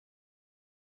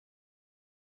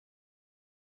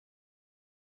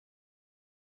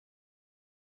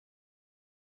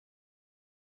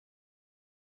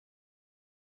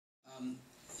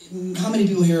How many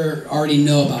people here already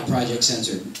know about Project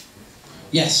Censored?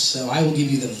 Yes, so I will give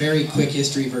you the very quick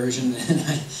history version,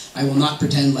 and I will not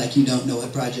pretend like you don't know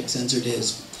what Project Censored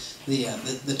is.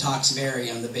 The talks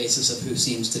vary on the basis of who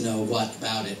seems to know what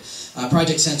about it.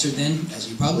 Project Censored, then, as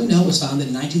you probably know, was founded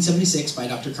in 1976 by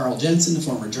Dr. Carl Jensen, a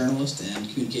former journalist and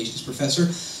communications professor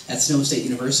at Sonoma State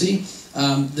University.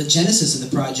 The genesis of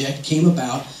the project came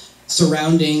about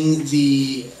surrounding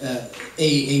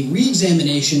a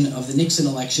re-examination of the Nixon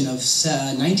election of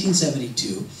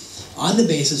 1972 on the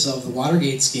basis of the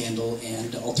Watergate scandal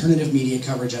and alternative media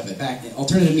coverage of it.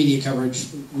 Alternative media coverage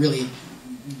really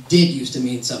did used to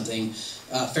mean something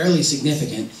fairly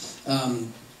significant,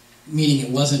 meaning it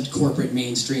wasn't corporate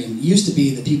mainstream. It used to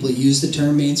be that people used the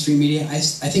term mainstream media. I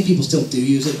think people still do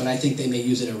use it, but I think they may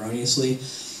use it erroneously.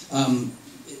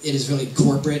 It is really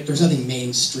corporate. There's nothing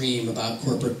mainstream about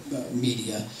corporate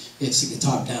media. It's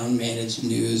top-down managed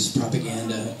news,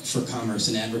 propaganda for commerce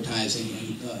and advertising,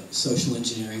 and social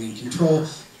engineering and control. We'll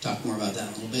talk more about that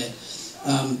in a little bit.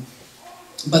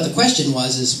 But the question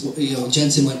was,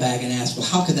 Jensen went back and asked, well,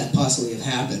 how could that possibly have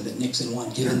happened that Nixon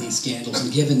won, given these scandals,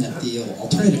 and given that the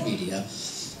alternative media,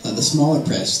 the smaller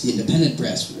press, the independent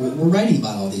press, were writing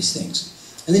about all these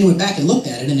things? And then he went back and looked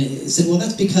at it, and it said, well,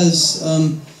 that's because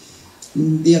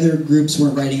the other groups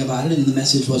weren't writing about it, and the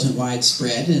message wasn't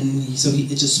widespread, and so it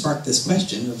just sparked this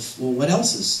question of, well, what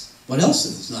else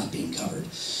is not being covered?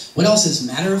 What else is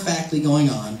matter-of-factly going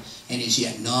on, and is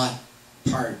yet not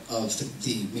part of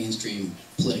the mainstream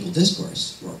political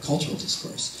discourse or cultural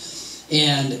discourse?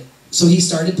 And so he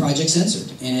started Project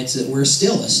Censored, and we're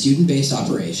still a student-based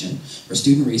operation, or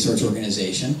student research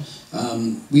organization.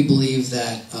 We believe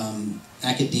that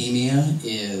academia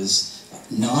is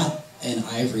not an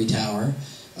ivory tower.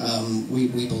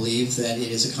 We believe that it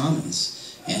is a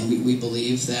commons, and we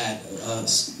believe that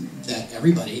that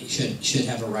everybody should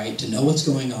have a right to know what's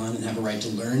going on and have a right to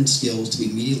learn skills, to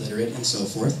be media literate, and so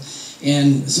forth.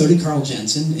 And so did Carl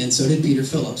Jensen, and so did Peter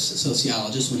Phillips, a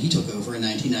sociologist, when he took over in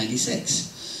 1996.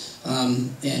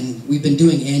 And we've been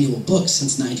doing annual books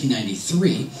since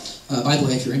 1993. By the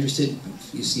way, if you're interested,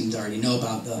 you seem to already know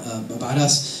about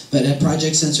us, but at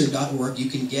projectcensored.org you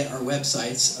can get our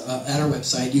websites. At our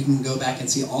website you can go back and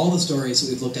see all the stories that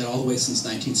we've looked at all the way since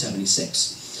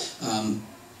 1976.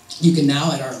 You can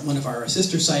now, at one of our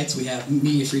sister sites, we have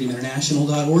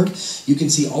mediafreedominternational.org. You can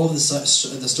see all of the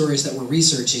stories that we're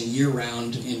researching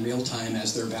year-round in real time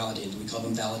as they're validated. We call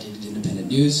them validated independent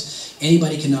news.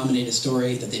 Anybody can nominate a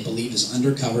story that they believe is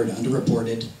undercovered,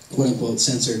 underreported, quote-unquote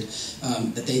censored,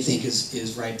 that they think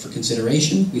is ripe for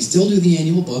consideration. We still do the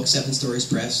annual book, 7 Stories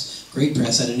Press, great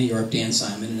press out of New York, Dan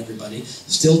Simon and everybody,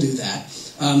 still do that.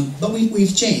 But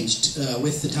we've changed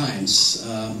with the times.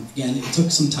 Again, it took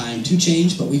some time to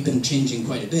change, but we've been changing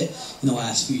quite a bit in the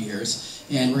last few years,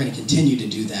 and we're going to continue to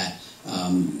do that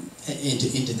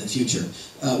into the future.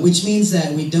 Which means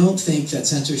that we don't think that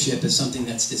censorship is something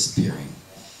that's disappearing.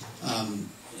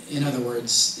 In other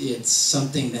words, it's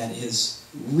something that has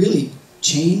really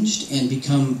changed and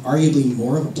become arguably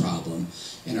more of a problem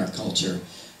in our culture.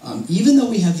 Even though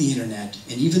we have the internet,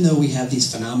 and even though we have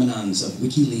these phenomenons of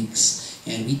WikiLeaks,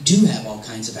 and we do have all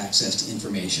kinds of access to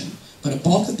information, but a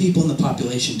bulk of people in the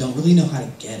population don't really know how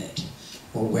to get it,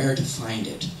 or where to find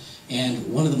it.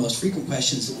 And one of the most frequent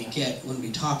questions that we get when we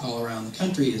talk all around the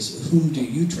country is, whom do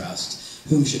you trust?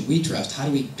 Whom should we trust? How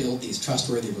do we build these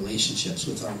trustworthy relationships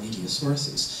with our media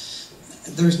sources?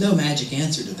 There's no magic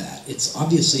answer to that. It's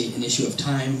obviously an issue of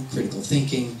time, critical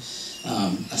thinking,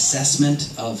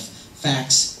 assessment of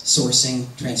facts, sourcing,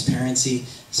 transparency.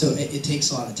 So it takes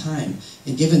a lot of time.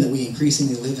 And given that we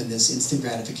increasingly live in this instant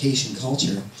gratification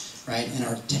culture, right, and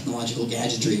our technological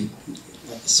gadgetry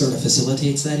sort of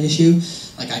facilitates that issue,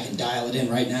 like I can dial it in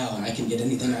right now and I can get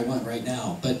anything I want right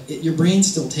now. But your brain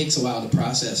still takes a while to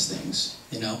process things,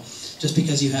 you know. Just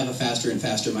because you have a faster and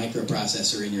faster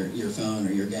microprocessor in your phone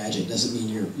or your gadget doesn't mean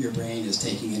your brain is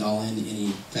taking it all in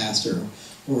any faster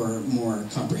or more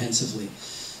comprehensively.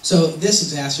 So this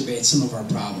exacerbates some of our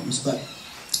problems. But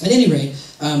at any rate,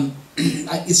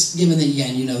 it's given that,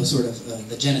 again, you know sort of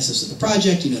the genesis of the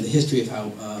project, you know the history of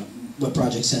how what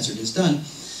Project Censored has done.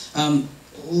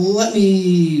 Let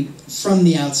me, from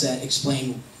the outset,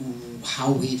 explain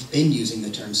how we've been using the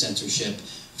term censorship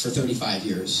for 35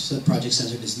 years. So Project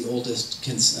Censored is the oldest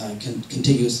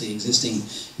contiguously existing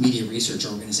media research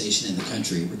organization in the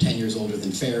country. We're 10 years older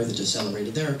than FAIR, that just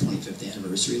celebrated their 25th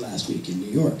anniversary last week in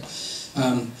New York.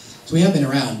 So we have been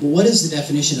around. But what is the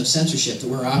definition of censorship that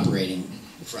we're operating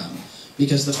from?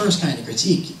 Because the first kind of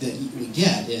critique that we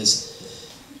get is,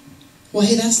 well,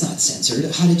 hey, that's not censored.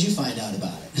 How did you find out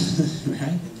about it? Right?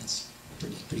 And that's a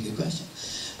pretty good question.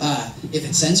 If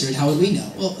it's censored, how would we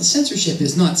know? Well, censorship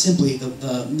is not simply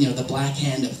the black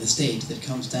hand of the state that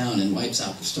comes down and wipes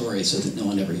out the story so that no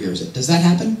one ever hears it. Does that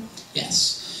happen?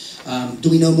 Yes. Do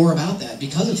we know more about that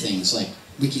because of things like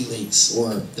WikiLeaks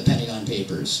or the Pentagon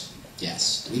Papers?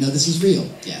 Yes. Do we know this is real?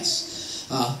 Yes.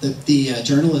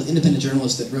 The independent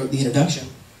journalist that wrote the introduction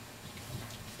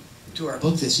to our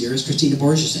book this year is Christina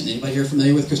Borgeson. Anybody here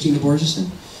familiar with Christina Borgeson?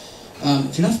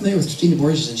 If you're not familiar with Christina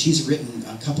Borgeson, she's written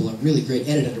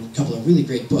edited a couple of really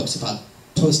great books about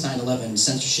post-9/11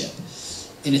 censorship.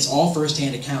 And it's all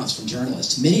first-hand accounts from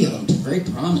journalists, many of them very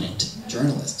prominent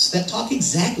journalists, that talk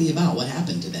exactly about what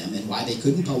happened to them and why they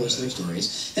couldn't publish their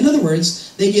stories. In other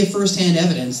words, they give first-hand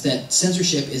evidence that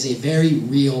censorship is a very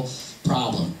real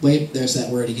problem. Wait, there's that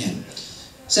word again.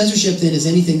 Censorship, then, is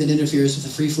anything that interferes with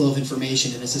the free flow of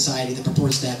information in a society that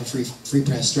purports to have a free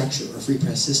press structure or free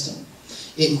press system.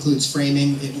 It includes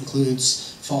framing, it includes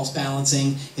false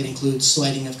balancing, it includes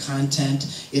slighting of content,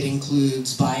 it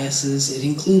includes biases, it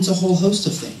includes a whole host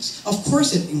of things. Of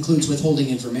course it includes withholding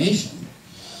information,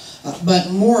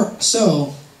 but more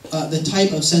so, the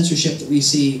type of censorship that we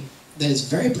see that is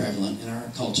very prevalent in our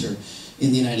culture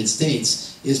in the United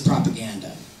States is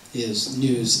propaganda, is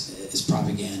news, is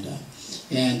propaganda.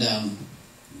 And I'm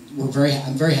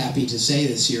very happy to say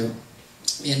this year,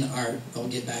 I'll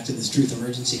get back to this truth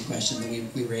emergency question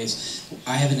that we raised.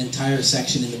 I have an entire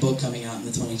section in the book coming out in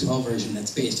the 2012 version that's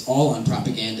based all on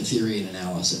propaganda theory and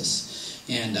analysis.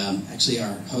 And actually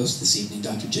our host this evening,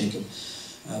 Dr. Jacob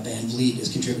Van Vliet, is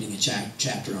contributing a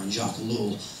chapter on Jacques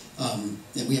Ellul.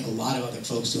 And we have a lot of other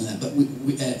folks doing that. But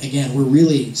again, we're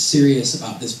really serious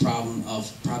about this problem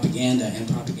of propaganda and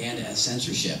propaganda as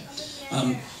censorship.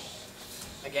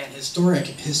 Again,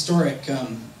 historic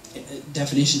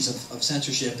definitions of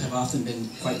censorship have often been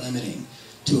quite limiting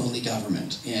to only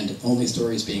government and only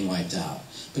stories being wiped out.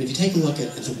 But if you take a look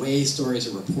at the way stories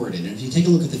are reported, and if you take a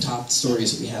look at the top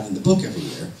stories that we have in the book every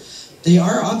year, they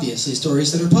are obviously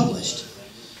stories that are published.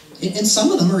 And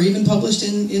some of them are even published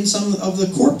in some of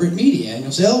the corporate media. And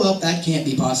you'll say, oh, well, that can't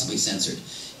be possibly censored.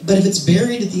 But if it's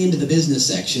buried at the end of the business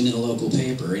section in a local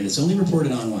paper and it's only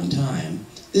reported on one time,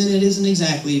 then it isn't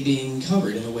exactly being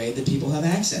covered in a way that people have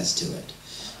access to it.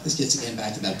 This gets again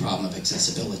back to that problem of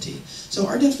accessibility. So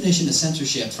our definition of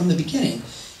censorship from the beginning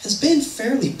has been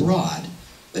fairly broad,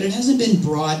 but it hasn't been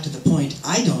broad to the point,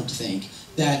 I don't think,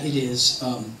 that it is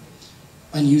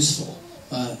unuseful.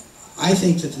 I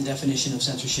think that the definition of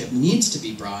censorship needs to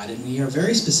be broad, and we are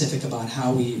very specific about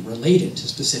how we relate it to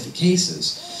specific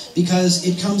cases, because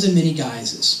it comes in many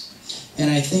guises.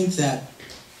 And I think that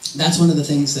that's one of the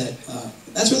things that,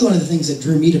 that's really one of the things that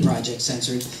drew me to Project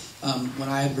Censored. When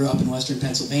I grew up in Western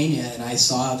Pennsylvania and I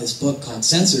saw this book called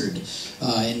Censored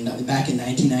back in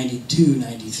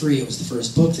 1992-93, it was the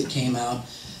first book that came out,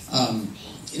 and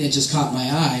it just caught my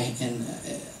eye, and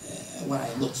when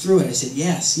I looked through it I said,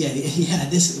 yes,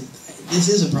 this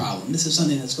is a problem, this is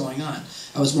something that's going on.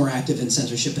 I was more active in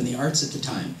censorship in the arts at the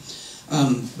time.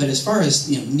 But as far as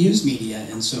news media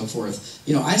and so forth,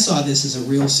 I saw this as a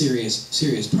real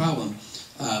serious problem.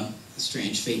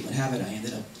 Strange fate would have it, I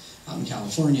ended up out in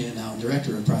California, and now I'm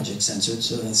director of Project Censored,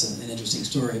 so that's an interesting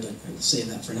story, but I will save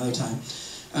that for another time.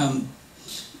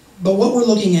 But what we're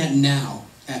looking at now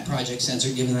at Project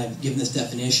Censored, given this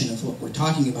definition of what we're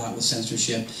talking about with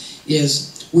censorship,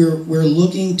 is we're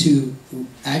looking to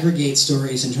aggregate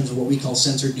stories in terms of what we call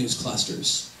censored news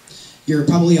clusters. You're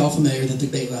probably all familiar that the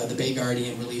Bay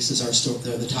Guardian releases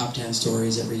the top 10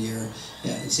 stories every year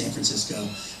in San Francisco.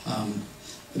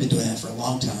 I've been doing that for a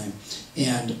long time,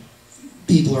 and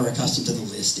people are accustomed to the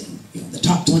listing, the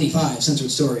top 25 censored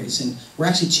stories, and we're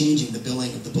actually changing the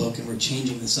billing of the book, and we're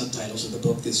changing the subtitles of the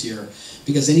book this year,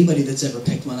 because anybody that's ever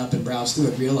picked one up and browsed through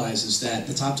it realizes that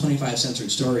the top 25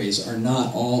 censored stories are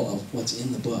not all of what's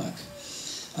in the book.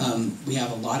 We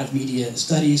have a lot of media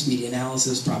studies, media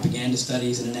analysis, propaganda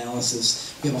studies and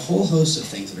analysis. We have a whole host of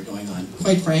things that are going on.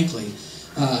 Quite frankly,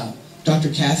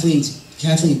 Dr.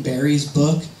 Kathleen Berry's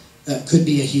book could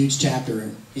be a huge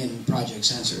chapter in Project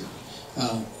Censored.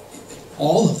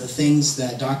 All of the things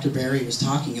that Dr. Berry was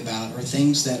talking about are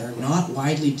things that are not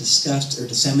widely discussed or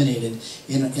disseminated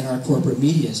in our corporate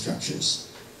media structures.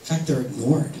 In fact, they're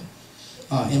ignored.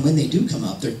 And when they do come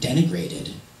up, they're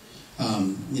denigrated.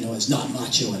 As not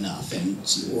macho enough,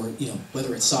 or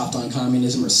whether it's soft on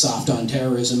communism or soft on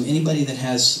terrorism, anybody that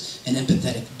has an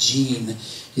empathetic gene,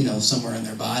 somewhere in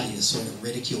their body is sort of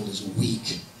ridiculed as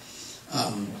weak.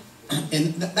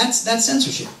 And that's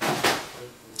censorship.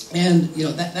 And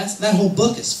that whole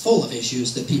book is full of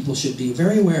issues that people should be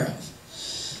very aware of.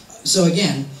 So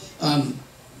again,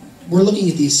 we're looking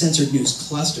at these censored news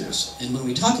clusters, and when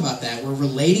we talk about that, we're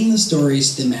relating the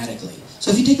stories thematically. So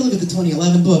if you take a look at the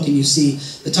 2011 book and you see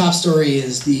the top story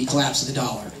is the collapse of the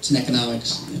dollar. It's an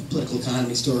economics, political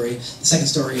economy story. The second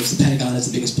story is the Pentagon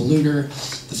is the biggest polluter.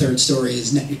 The third story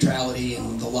is net neutrality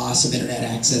and the loss of internet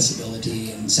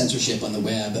accessibility and censorship on the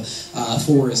web.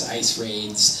 4 is ICE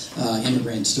raids,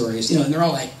 immigrant stories, and they're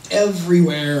all like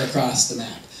everywhere across the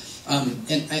map.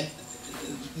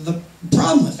 The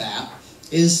problem with that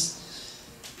is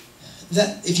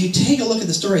that if you take a look at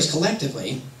the stories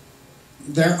collectively,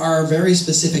 there are very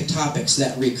specific topics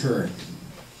that recur.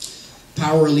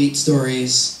 Power elite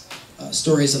stories,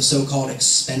 stories of so-called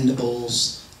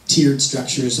expendables, tiered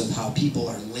structures of how people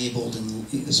are labeled and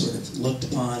sort of looked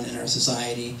upon in our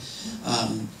society.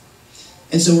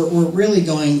 And so we're really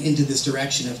going into this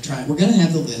direction of trying, we're going to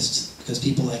have the list, because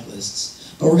people like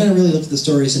lists, but we're going to really look at the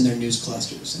stories in their news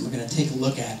clusters, and we're going to take a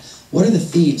look at what are the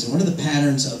themes and what are the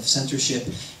patterns of censorship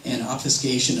and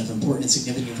obfuscation of important and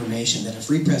significant information that a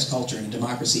free press culture and a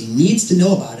democracy needs to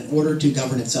know about in order to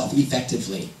govern itself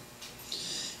effectively.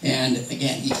 And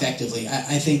again, effectively,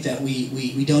 I think that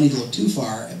we don't need to look too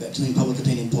far between public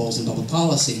opinion polls and public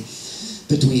policy,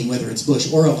 between whether it's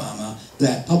Bush or Obama,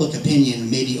 that public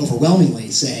opinion may be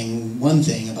overwhelmingly saying one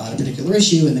thing about a particular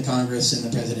issue, and the Congress and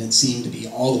the President seem to be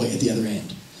all the way at the other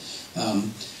end.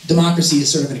 Democracy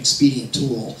is sort of an expedient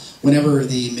tool. Whenever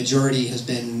the majority has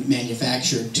been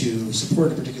manufactured to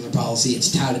support a particular policy,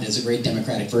 it's touted as a great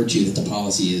democratic virtue that the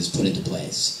policy is put into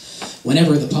place.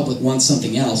 Whenever the public wants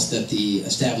something else that the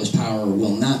established power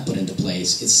will not put into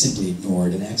place, it's simply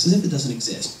ignored and acts as if it doesn't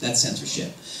exist. That's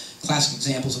censorship. Classic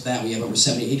examples of that, we have over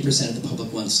 70–80% of the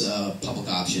public wants a public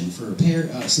option for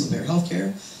single-payer health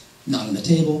care. Not on the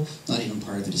table, not even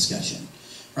part of the discussion.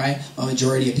 Right? A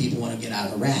majority of people want to get out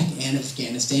of Iraq and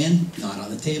Afghanistan. Not on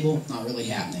the table, not really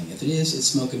happening. If it is, it's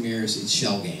smoke and mirrors, it's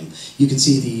shell game. You can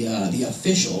see the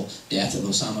official death of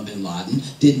Osama bin Laden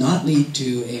did not lead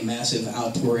to a massive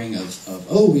outpouring of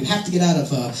oh, we have to get out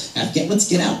of Afghanistan. Let's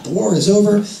get out. The war is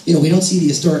over. We don't see the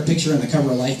historic picture on the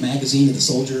cover of Life magazine of the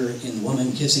soldier and the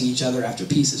woman kissing each other after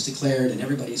peace is declared, and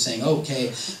everybody's saying,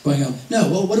 okay, going home.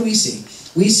 No, well, what do we see?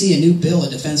 We see a new bill, a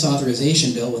defense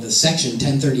authorization bill, with a section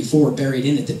 1034 buried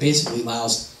in it that basically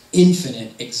allows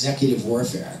infinite executive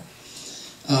warfare.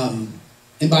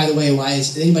 And by the way,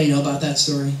 does anybody know about that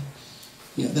story?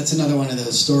 That's another one of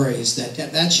those stories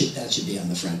that should be on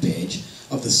the front page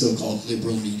of the so-called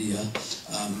liberal media,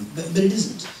 but it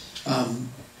isn't.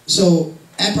 So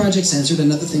at Project Censored,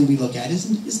 another thing we look at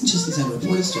isn't just these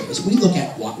unreported stories. We look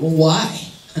at why.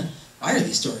 Why are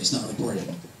these stories not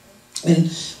reported?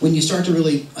 And when you start to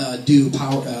really do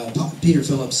Peter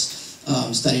Phillips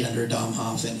studied under Dom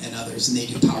Huff and others, and they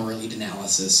do power elite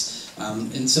analysis.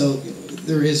 And so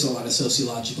there is a lot of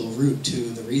sociological root to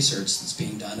the research that's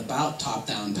being done about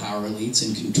top-down power elites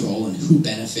and control and who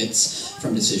benefits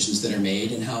from decisions that are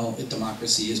made, and how a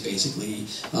democracy is basically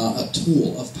a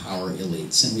tool of power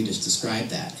elites. And we just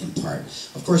described that in part.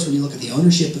 Of course, when you look at the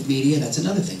ownership of media, that's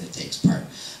another thing that takes part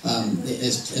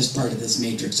as part of this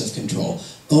matrix of control.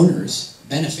 Owners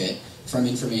benefit from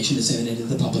information disseminated to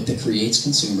the public that creates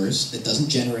consumers, that doesn't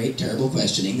generate terrible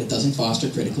questioning, that doesn't foster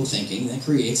critical thinking, that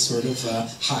creates sort of a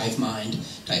hive mind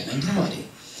type mentality.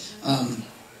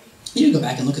 You can go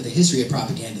back and look at the history of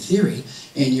propaganda theory,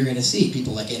 and you're going to see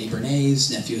people like Eddie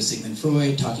Bernays, nephew of Sigmund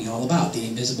Freud, talking all about the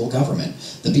invisible government,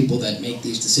 the people that make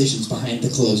these decisions behind the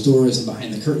closed doors and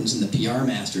behind the curtains, and the PR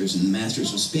masters and the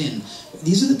masters of spin.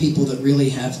 These are the people that really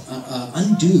have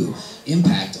undue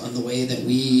impact on the way that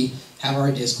we have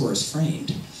our discourse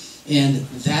framed. And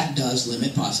that does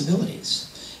limit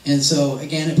possibilities. And so,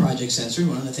 again, at Project Censored,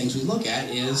 one of the things we look at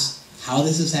is how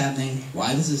this is happening,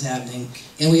 why this is happening,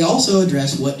 and we also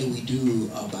address what do we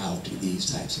do about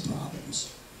these types of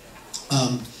problems.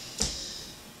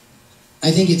 I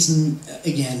think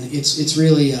it's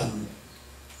really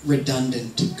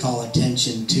redundant to call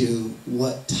attention to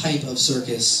what type of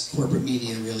circus corporate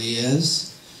media really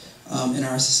is. In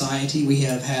our society, we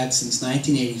have had since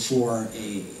 1984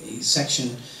 a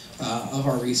section of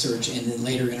our research, and then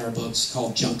later in our books,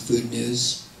 called Junk Food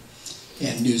News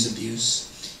and News Abuse.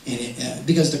 And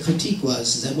because the critique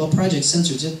was that, well, Project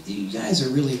Censored, you guys are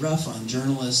really rough on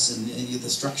journalists and the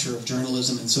structure of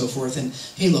journalism and so forth. And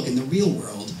hey, look, in the real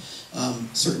world,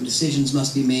 certain decisions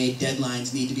must be made,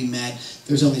 deadlines need to be met.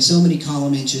 There's only so many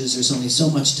column inches. There's only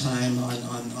so much time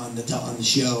on the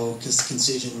show, because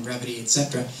concision, brevity,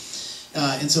 etc.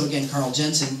 And so again, Carl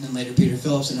Jensen and later Peter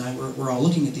Phillips and I we're all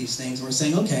looking at these things, and we're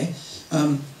saying, okay,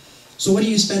 so what do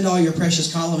you spend all your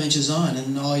precious column inches on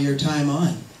and all your time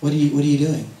on? What are you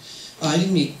doing? I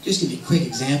didn't just give you a quick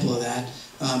example of that.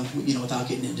 You know, without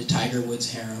getting into Tiger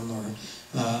Woods' harem or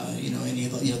you know, any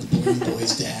of the, you know, the Balloon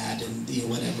Boy's dad and, you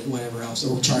know, whatever else,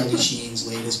 or Charlie Sheen's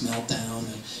latest meltdown.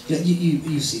 And, you know,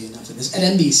 you see enough of this at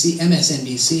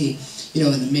MSNBC. You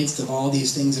know, in the midst of all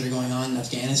these things that are going on in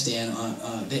Afghanistan,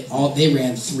 they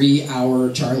ran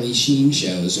 3-hour Charlie Sheen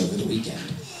shows over the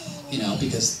weekend. You know,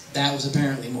 because that was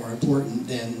apparently more important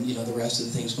than, you know, the rest of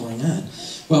the things going on.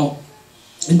 Well.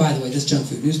 And by the way, this junk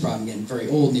food news problem, again, very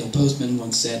old. Neil Postman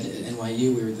once said at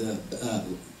NYU we were the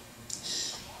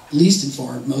least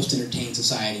informed, most entertained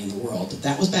society in the world.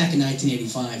 That was back in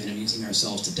 1985 and amusing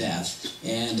ourselves to death.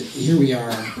 And here we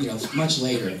are, you know, much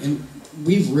later. And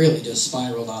we've really just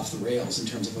spiraled off the rails in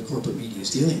terms of what corporate media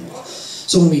is dealing with.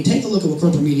 So when we take a look at what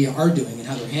corporate media are doing and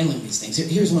how they're handling these things,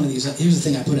 here's one of these. Here's the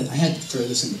thing I put in. I had to throw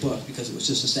this in the book because it was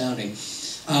just astounding.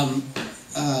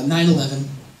 9/11.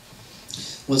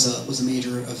 Was a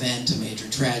major event, a major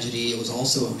tragedy. It was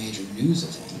also a major news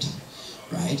event,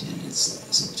 right? And it's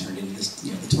so it turned into this,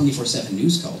 you know, the 24/7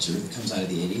 news culture that comes out of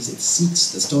the 80s. It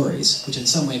seeks the stories, which in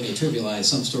some way may trivialize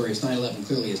some stories. 9/11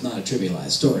 clearly is not a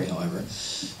trivialized story, however.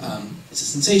 It's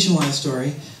a sensationalized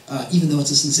story, even though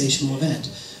it's a sensational event.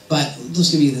 But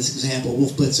let's give you this example.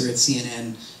 Wolf Blitzer at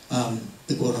CNN,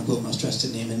 the quote-unquote most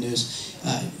trusted name in news,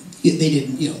 they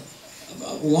didn't, you know,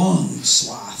 long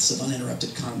swaths of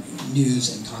uninterrupted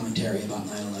news and commentary about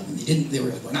 9/11. They were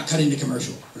like, we're not cutting to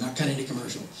commercial. We're not cutting to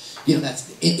commercial. You know, that's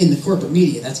in the corporate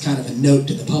media. That's kind of a note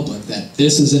to the public that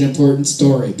this is an important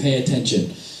story. Pay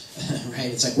attention,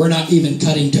 right? It's like we're not even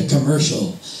cutting to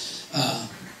commercial.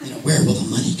 You know, where will the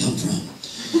money come from?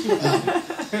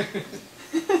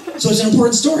 So it's an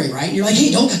important story, right? And you're like,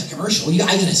 hey, don't cut the commercial. I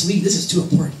gotta speak. This is too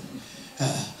important,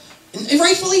 and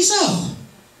rightfully so.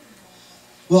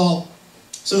 Well.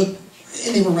 So,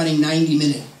 and they were running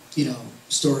 90-minute, you know,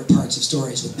 parts of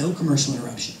stories with no commercial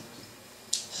interruption.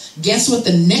 Guess what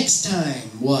the next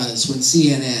time was when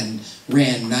CNN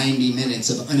ran 90 minutes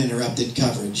of uninterrupted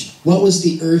coverage? What was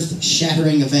the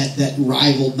earth-shattering event that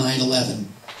rivaled 9/11?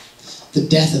 The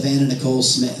death of Anna Nicole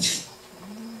Smith.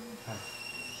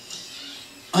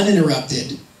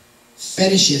 Uninterrupted,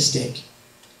 fetishistic,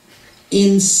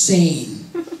 insane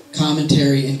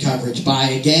commentary and coverage by,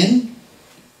 again,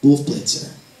 Wolf Blitzer.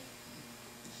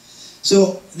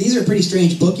 So these are pretty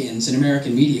strange bookends in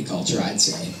American media culture, I'd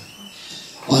say.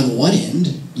 On one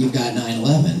end, you've got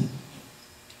 9/11,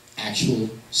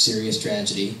 actual serious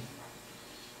tragedy,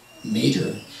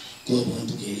 major global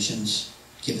implications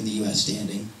given the U.S.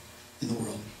 standing in the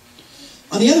world.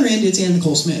 On the other end, it's Anna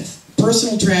Nicole Smith.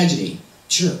 Personal tragedy,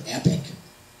 sure, epic,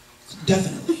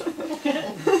 definitely.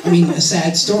 I mean, a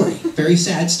sad story, very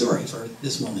sad story for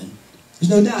this woman.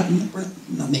 There's no doubt, we're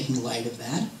not making light of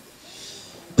that.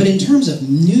 But in terms of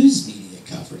news media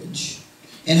coverage,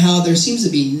 and how there seems to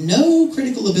be no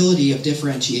critical ability of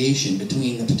differentiation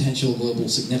between the potential global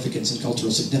significance and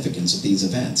cultural significance of these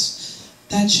events,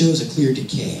 that shows a clear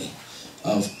decay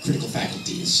of critical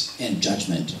faculties and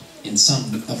judgment in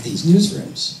some of these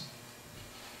newsrooms.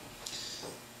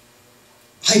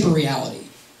 Hyperreality.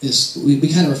 We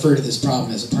kind of refer to this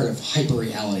problem as a part of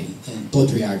hyperreality, and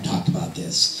Baudrillard talked about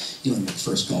this, you know, in the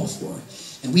first Gulf War.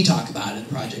 And we talk about it in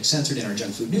Project Censored in our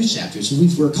junk food news chapters.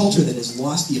 We're a culture that has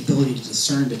lost the ability to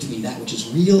discern between that which is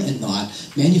real and not,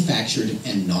 manufactured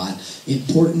and not,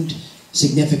 important,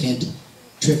 significant,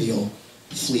 trivial,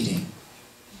 fleeting.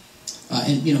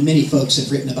 And, you know, many folks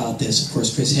have written about this. Of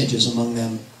course, Chris Hedges among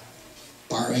them,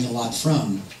 borrowing a lot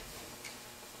from,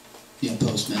 you know,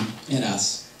 Postman and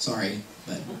us. Sorry,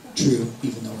 but true,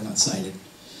 even though we're not cited.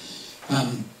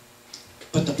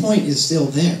 But the point is still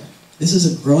there. This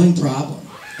is a growing problem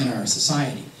in our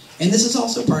society. And this is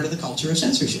also part of the culture of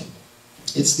censorship.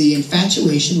 It's the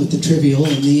infatuation with the trivial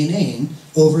and the inane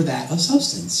over that of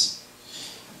substance.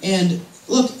 And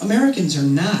look, Americans are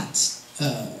not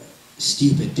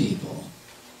stupid people.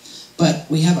 But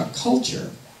we have a culture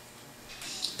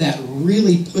that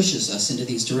really pushes us into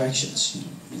these directions.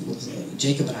 You know,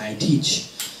 Jacob and I teach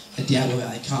at Diablo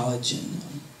Valley College, and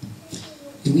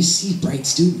we see bright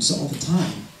students all the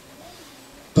time.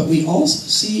 But we also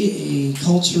see a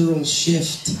cultural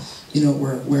shift, you know,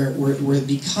 where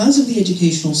because of the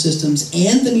educational systems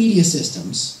and the media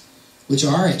systems, which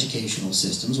are educational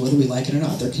systems, whether we like it or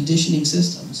not, they're conditioning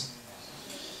systems,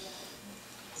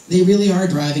 they really are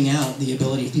driving out the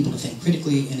ability of people to think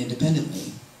critically and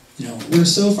independently. You know, we're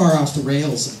so far off the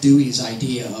rails of Dewey's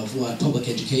idea of what public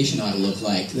education ought to look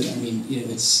like that, I mean, you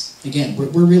know, it's, again,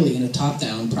 we're really in a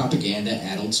top-down propaganda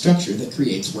adult structure that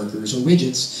creates workers or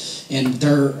widgets, and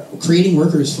they're creating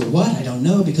workers for what? I don't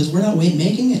know, because we're not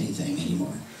making anything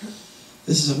anymore.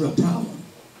 This is a real problem.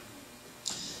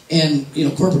 And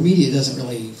corporate media doesn't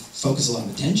really focus a lot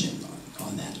of attention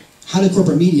on that. How do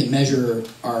corporate media measure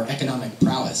our economic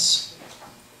prowess?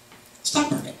 Stock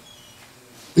market,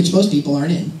 which most people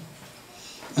aren't in.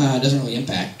 Doesn't really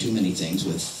impact too many things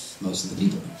with most of the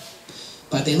people.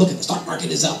 But they look at the stock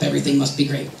market is up, everything must be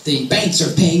great. The banks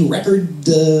are paying record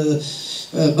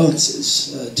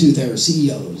bonuses to their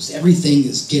CEOs. Everything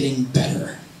is getting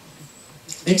better.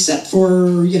 Except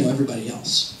for, everybody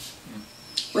else.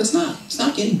 Where it's not. It's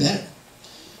not getting better.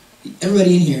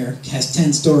 Everybody in here has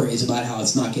 10 stories about how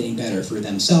it's not getting better for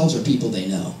themselves or people they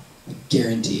know. I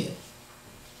guarantee it.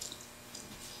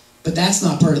 But that's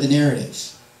not part of the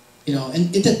narrative.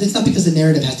 And it's not because the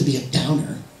narrative has to be a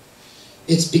downer.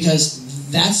 It's because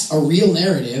that's a real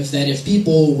narrative that if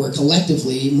people were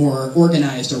collectively more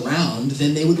organized around,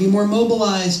 then they would be more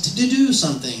mobilized to do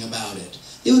something about it.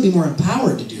 They would be more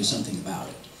empowered to do something about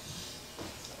it.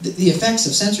 The effects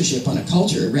of censorship on a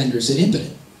culture renders it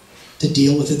impotent to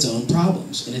deal with its own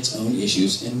problems and its own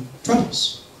issues and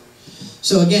troubles.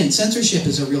 So again, censorship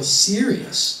is a real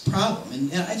serious problem.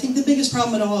 And I think the biggest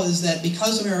problem at all is that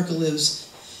because America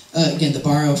lives, again, to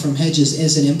borrow from Hedges,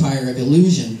 as an empire of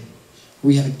illusion,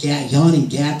 we have a yawning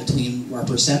gap between our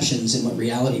perceptions and what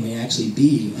reality may actually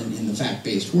be in the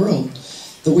fact-based world,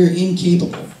 that we're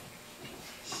incapable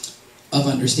of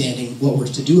understanding what we're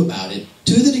to do about it,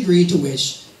 to the degree to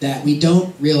which that we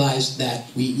don't realize that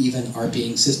we even are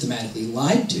being systematically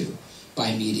lied to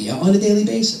by media on a daily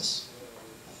basis.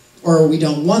 Or we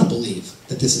don't want to believe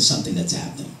that this is something that's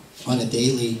happening on a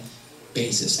daily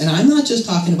basis. And I'm not just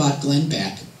talking about Glenn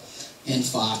Beck and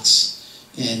Fox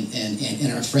and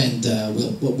our friend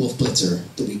Wolf Blitzer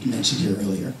that we mentioned here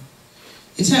earlier.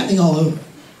 It's happening all over.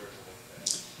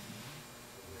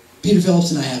 Peter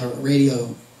Phillips and I have a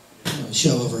radio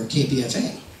show over at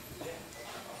KPFA.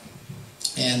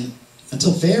 And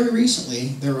until very recently,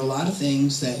 there were a lot of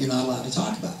things that you're not allowed to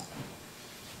talk about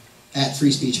at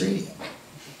Free Speech Radio.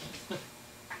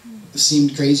 It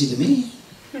seemed crazy to me.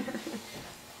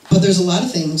 But there's a lot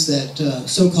of things that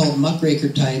so-called muckraker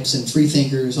types and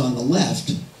freethinkers on the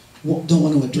left don't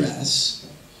want to address.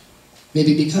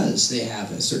 Maybe because they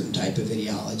have a certain type of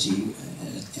ideology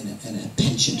and a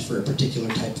penchant for a particular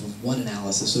type of one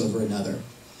analysis over another.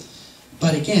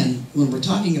 But again, when we're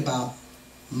talking about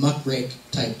muckrake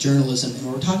type journalism and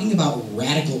we're talking about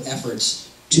radical efforts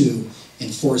to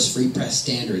enforce free press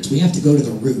standards, we have to go to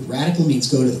the root. Radical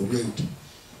means go to the root.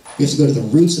 We have to go to the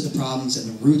roots of the problems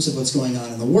and the roots of what's going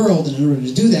on in the world, and in order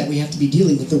to do that, we have to be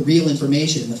dealing with the real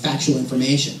information and the factual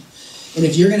information. And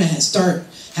if you're going to start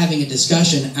having a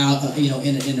discussion out,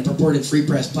 in a purported free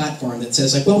press platform that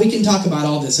says, like, well, we can talk about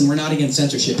all this and we're not against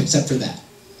censorship except for that,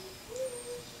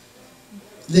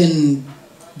 then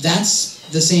that's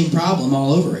the same problem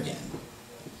all over again.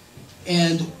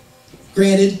 And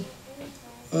granted,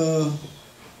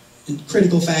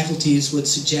 critical faculties would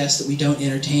suggest that we don't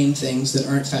entertain things that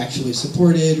aren't factually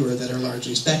supported or that are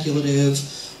largely speculative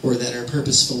or that are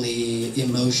purposefully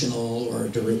emotional or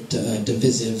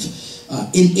divisive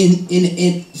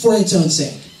for its own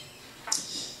sake.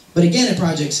 But again, at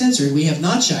Project Censored, we have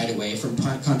not shied away from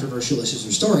controversial issues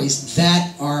or stories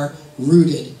that are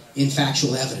rooted in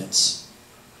factual evidence.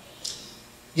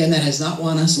 Again, that has not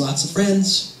won us lots of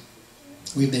friends.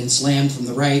 We've been slammed from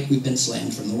the right, we've been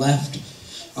slammed from the left.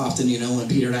 Often, when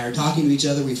Peter and I are talking to each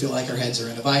other, we feel like our heads are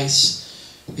in a vice,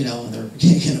 and they're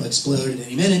going to explode at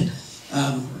any minute.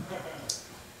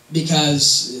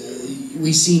 Because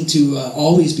we seem to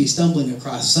always be stumbling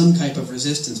across some type of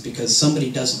resistance because somebody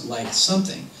doesn't like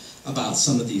something about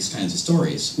some of these kinds of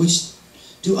stories, which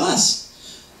to us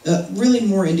really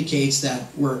more indicates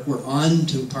that we're on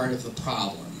to part of the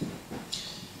problem.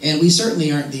 And we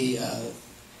certainly aren't the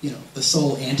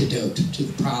sole antidote to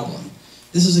the problem.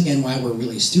 This is, again, why we're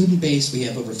really student-based. We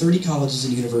have over 30 colleges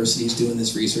and universities doing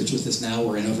this research with us now.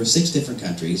 We're in over 6 different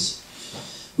countries.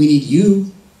 We need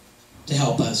you to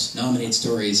help us nominate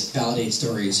stories, validate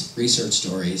stories, research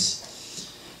stories.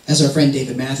 As our friend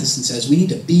David Matheson says, we need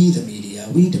to be the media.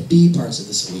 We need to be parts of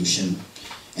the solution.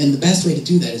 And the best way to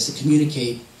do that is to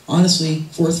communicate honestly,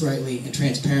 forthrightly, and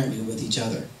transparently with each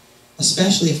other,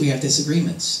 especially if we have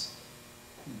disagreements.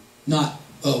 Not,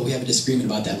 oh, we have a disagreement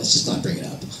about that, let's just not bring it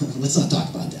up. Let's not talk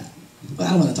about that. But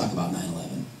I don't want to talk about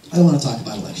 9/11. I don't want to talk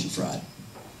about election fraud.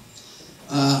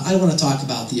 I don't want to talk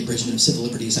about the abridgment of civil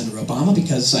liberties under Obama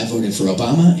because I voted for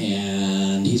Obama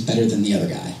and he's better than the other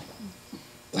guy.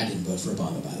 I didn't vote for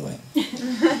Obama, by the way.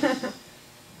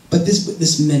 But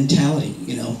this mentality,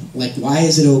 like, why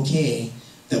is it okay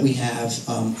that we have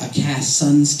a Cass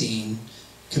Sunstein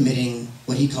committing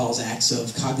what he calls acts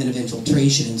of cognitive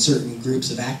infiltration in certain groups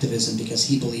of activism because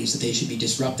he believes that they should be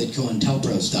disrupted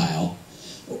COINTELPRO style,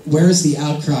 Where's the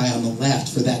outcry on the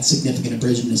left for that significant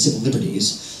abridgment of civil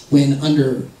liberties when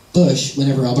under Bush,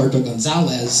 whenever Alberto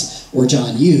Gonzalez or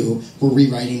John Yoo were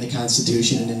rewriting the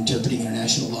Constitution and interpreting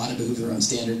international law to behoove their own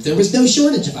standards, there was no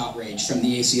shortage of outrage from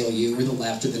the ACLU or the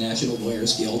left or the National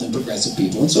Lawyers Guild and progressive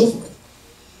people and so forth.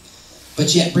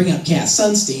 But yet bring up Cass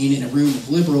Sunstein in a room of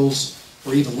liberals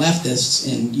or even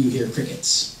leftists and you hear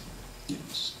crickets.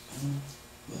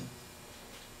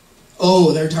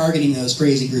 Oh, they're targeting those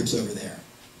crazy groups over there.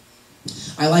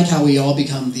 I like how we all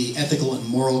become the ethical and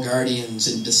moral guardians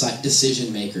and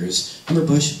decision makers.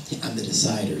 Remember Bush? I'm the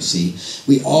decider, see?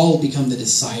 We all become the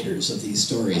deciders of these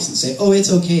stories and say, oh,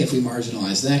 it's okay if we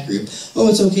marginalize that group. Oh,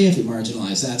 it's okay if we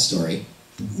marginalize that story.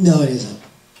 No, it isn't.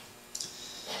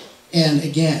 And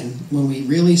again, when we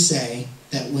really say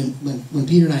that when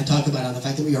Peter and I talk about the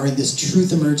fact that we are in this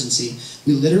truth emergency,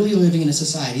 we literally are living in a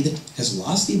society that has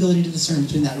lost the ability to discern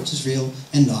between that which is real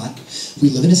and not. We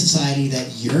live in a society that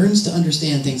yearns to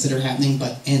understand things that are happening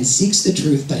and seeks the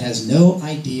truth but has no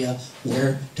idea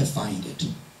where to find it.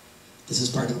 This is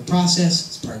part of a process,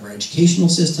 it's part of our educational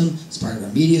system, it's part of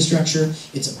our media structure,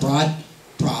 it's a broad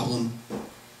problem.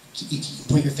 You can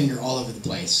point your finger all over the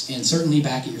place, and certainly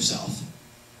back at yourself.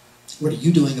 What are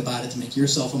you doing about it to make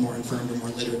yourself a more informed or more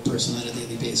literate person on a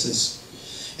daily basis?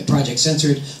 At Project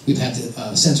Censored, we've had the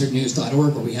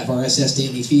censorednews.org, where we have RSS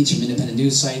daily feeds from independent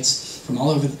news sites from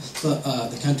all over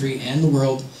the country and the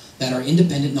world that are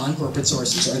independent, non-corporate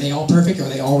sources. Are they all perfect? Are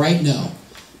they all right? No.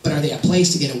 But are they a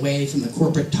place to get away from the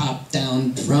corporate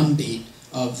top-down drumbeat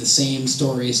of the same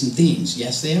stories and themes?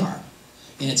 Yes, they are.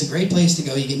 And it's a great place to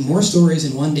go. You get more stories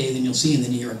in one day than you'll see in the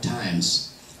New York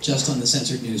Times, just on the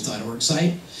censorednews.org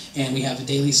site. And we have a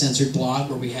daily Censored blog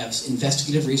where we have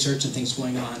investigative research and things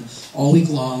going on all week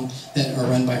long that are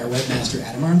run by our webmaster,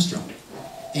 Adam Armstrong.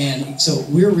 And so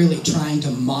we're really trying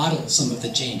to model some of the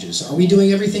changes. Are we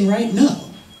doing everything right? No.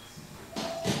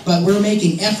 But we're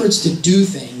making efforts to do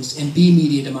things and be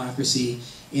media democracy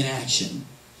in action.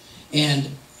 And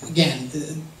again,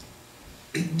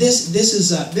 this is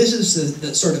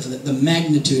the sort of the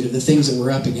magnitude of the things that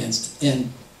we're up against. And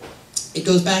it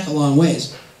goes back a long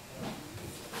ways.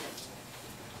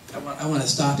 I want to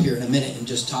stop here in a minute and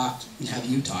just talk, and have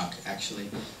you talk, actually.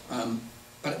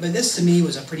 But this, to me,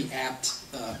 was a pretty apt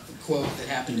quote that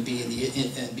happened to be in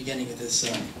the beginning of this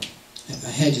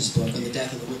Hedges book on the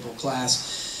death of the liberal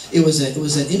class. It was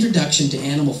an introduction to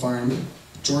Animal Farm,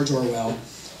 George Orwell,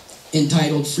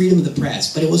 entitled "Freedom of the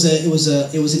Press." But it was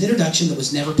an introduction that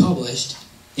was never published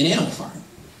in Animal Farm.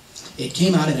 It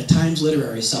came out in a Times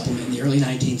literary supplement in the early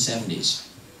 1970s.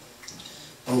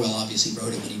 Orwell obviously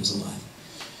wrote it when he was alive.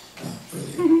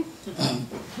 Earlier.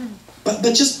 But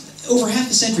just over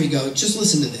half a century ago, just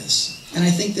listen to this. And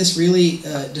I think this really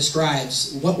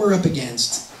describes what we're up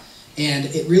against, and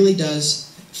it really does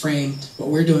frame what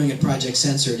we're doing at Project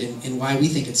Censored and why we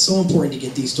think it's so important to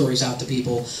get these stories out to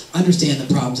people, understand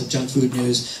the problems of junk food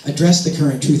news, address the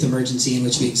current truth emergency in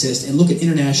which we exist, and look at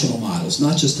international models,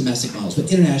 not just domestic models,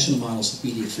 but international models of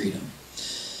media freedom.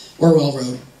 Orwell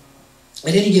wrote,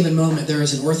 "At any given moment there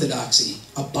is an orthodoxy,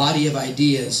 a body of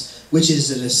ideas, which it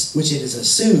is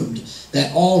assumed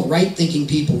that all right-thinking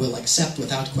people will accept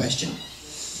without question.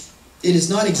 It is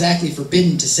not exactly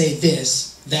forbidden to say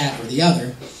this, that, or the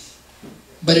other,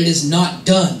 but it is not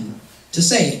done to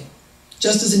say it.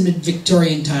 Just as in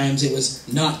mid-Victorian times it was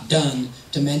not done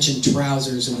to mention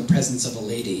trousers in the presence of a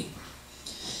lady.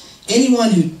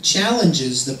 Anyone who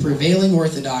challenges the prevailing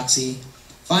orthodoxy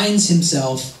finds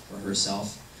himself, or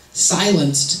herself,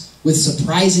 silenced with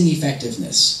surprising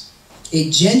effectiveness. A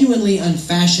genuinely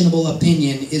unfashionable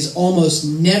opinion is almost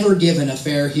never given a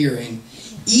fair hearing,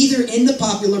 either in the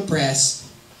popular press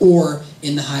or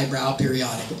in the highbrow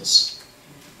periodicals."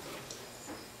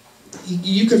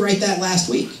 You could write that last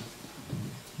week.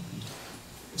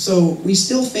 So we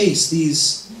still face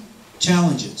these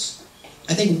challenges.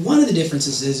 I think one of the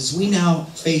differences is we now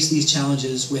face these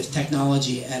challenges with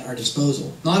technology at our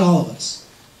disposal. Not all of us,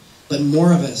 but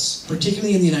more of us,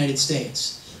 particularly in the United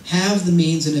States, have the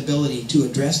means and ability to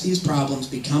address these problems,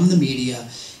 become the media,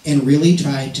 and really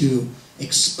try to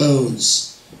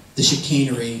expose the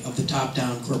chicanery of the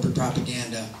top-down corporate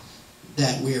propaganda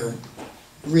that we're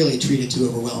really treated to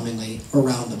overwhelmingly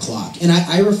around the clock. And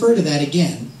I refer to that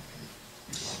again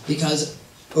because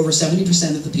over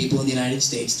 70% of the people in the United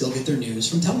States still get their news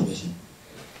from television.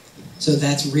 So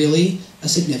that's really a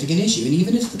significant issue. And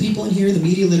even if the people in here, the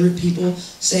media literate people,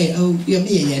 say, oh,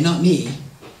 yeah, not me,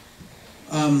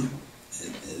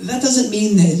 that doesn't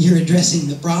mean that you're addressing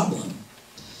the problem.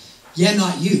 Yeah,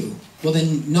 not you. Well,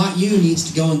 then not you needs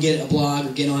to go and get a blog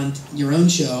or get on your own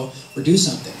show or do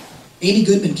something. Amy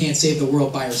Goodman can't save the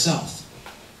world by herself.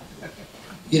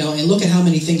 You know, and look at how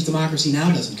many things Democracy Now!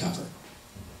 Doesn't cover.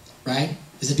 Right?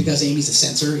 Is it because Amy's a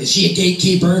censor? Is she a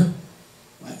gatekeeper?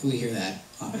 We hear that.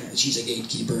 Oh, she's a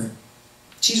gatekeeper.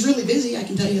 She's really busy, I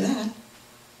can tell you that.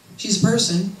 She's a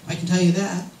person, I can tell you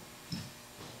that.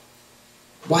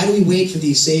 Why do we wait for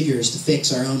these saviors to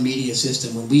fix our own media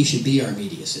system when we should be our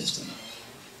media system?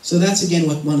 So that's again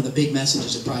what one of the big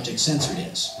messages of Project Censored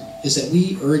is that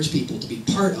we urge people to be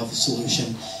part of the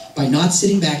solution by not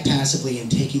sitting back passively and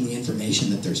taking the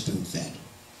information that they're spoon-fed.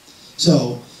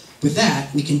 So with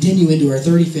that, we continue into our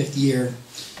 35th year.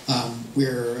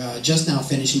 We're just now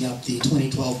finishing up the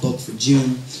 2012 book for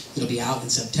June. It'll be out in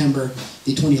September.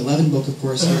 The 2011 book, of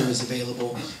course, here is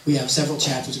available. We have several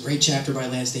chapters. A great chapter by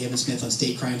Lance David Smith on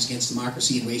state crimes against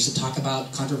democracy and ways to talk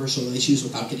about controversial issues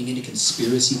without getting into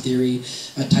conspiracy theory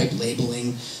type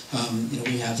labeling. You know,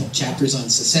 we have chapters on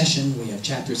secession. We have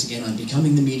chapters again on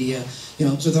becoming the media. You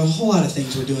know, so there's a whole lot of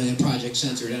things we're doing in Project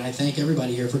Censored, and I thank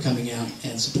everybody here for coming out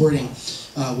and supporting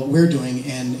what we're doing.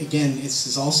 And again,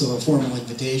 it's also a formal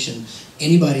invitation.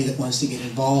 Anybody that wants to get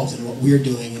involved in what we're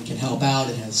doing and can help out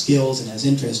and has skills and has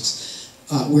interests,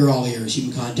 we're all ears.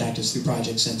 You can contact us through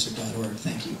projectcensored.org.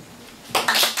 Thank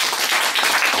you.